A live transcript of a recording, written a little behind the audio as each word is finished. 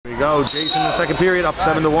go. Jason in the second period, up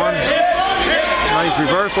 7-1. Nice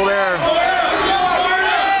reversal there.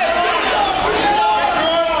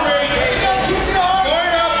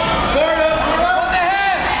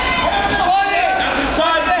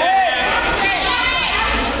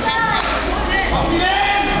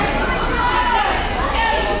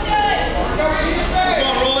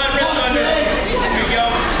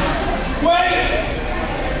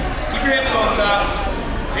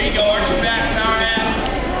 There you go, arch your back, power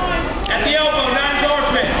half. At the elbow, not his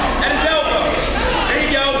armpit. At his elbow. There you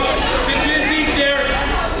go. Cinch his deep there.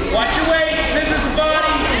 Watch your weight. Scissors the body.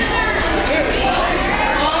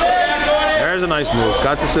 Back on it. There's a nice move.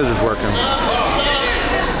 Got the scissors working.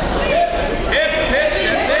 Hips, that's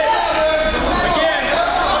it. Again.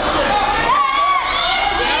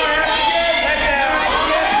 Power half again. Head down.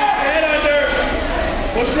 Head under.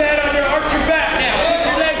 Push the head under. Arch your back now. Keep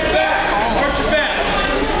your legs back. Arch your back.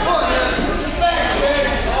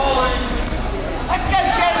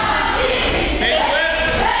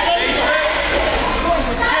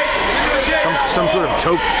 Some sort of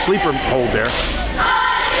choke sleeper hold there. Push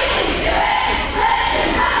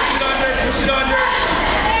it under.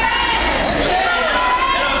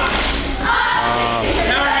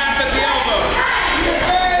 Power half at the elbow.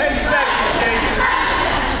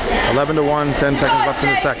 11-1, 10 seconds left in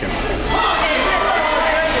the second.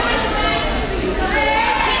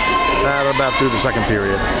 About through the second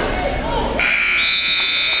period.